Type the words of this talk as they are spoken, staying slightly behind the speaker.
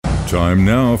Time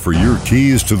now for your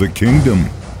keys to the kingdom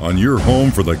on your home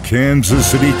for the Kansas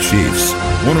City Chiefs.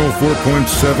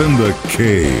 104.7 The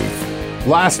Cave.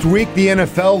 Last week, the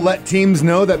NFL let teams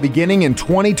know that beginning in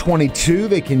 2022,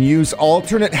 they can use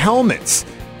alternate helmets.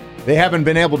 They haven't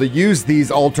been able to use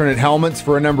these alternate helmets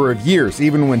for a number of years,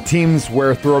 even when teams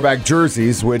wear throwback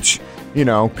jerseys, which, kind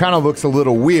of looks a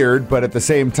little weird, but at the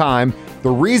same time, the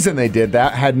reason they did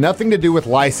that had nothing to do with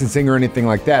licensing or anything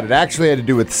like that. It actually had to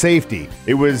do with safety.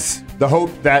 It was the hope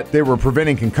that they were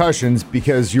preventing concussions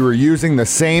because you were using the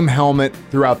same helmet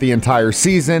throughout the entire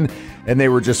season, and they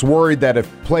were just worried that if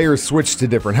players switched to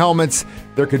different helmets,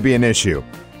 there could be an issue.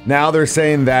 Now they're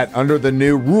saying that under the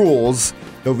new rules,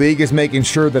 the league is making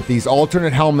sure that these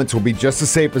alternate helmets will be just as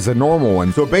safe as a normal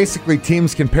one. So basically,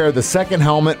 teams can pair the second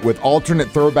helmet with alternate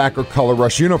throwback or color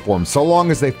rush uniforms, so long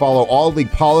as they follow all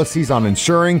league policies on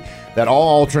ensuring that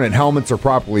all alternate helmets are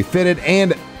properly fitted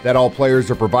and that all players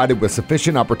are provided with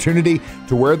sufficient opportunity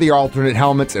to wear the alternate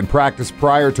helmets and practice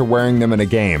prior to wearing them in a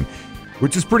game,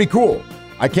 which is pretty cool.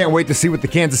 I can't wait to see what the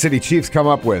Kansas City Chiefs come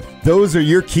up with. Those are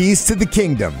your keys to the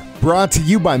kingdom. Brought to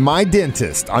you by My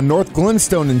Dentist on North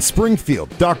Glenstone in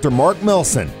Springfield. Dr. Mark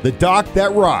Melson, the doc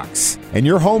that rocks. And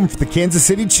your home for the Kansas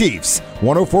City Chiefs,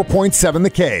 104.7 The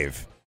Cave.